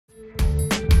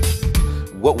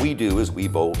what we do is we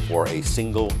vote for a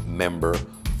single member,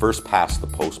 first past the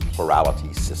post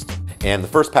plurality system. And the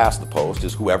first past the post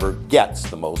is whoever gets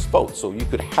the most votes. So you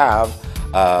could have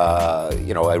a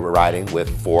riding with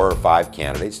 4 or 5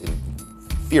 candidates. In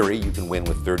theory, you can win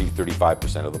with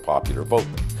 30–35% of the popular vote.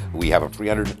 We have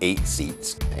 308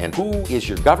 seats, and who is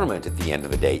your government at the end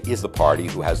of the day is the party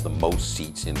who has the most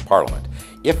seats in Parliament.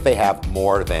 If they have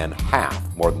more than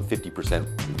half, more than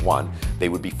 50% won, they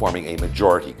would be forming a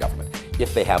majority government.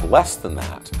 If they have less than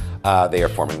that, they are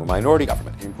forming a minority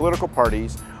government. In political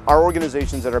parties are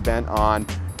organizations that are bent on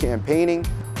campaigning,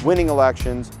 winning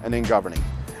elections, and then governing.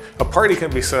 A party can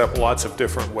be set up lots of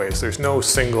different ways. There's no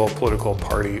single political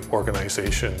party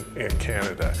organization in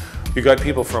Canada. You've got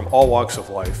people from all walks of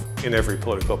life in every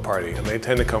political party, and they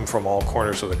tend to come from all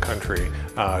corners of the country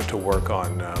to work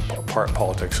on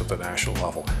politics at the national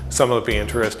level. Some will be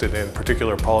interested in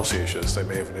particular policy issues. They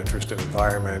may have an interest in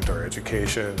environment or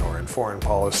education or in foreign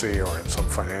policy or in some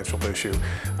financial issue.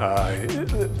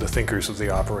 The thinkers of the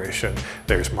operation.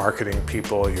 There's marketing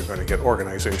people, you're going to get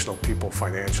organizational people,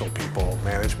 financial people,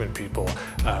 management people,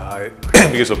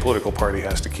 because a political party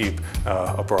has to keep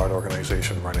a broad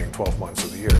organization running 12 months of the year.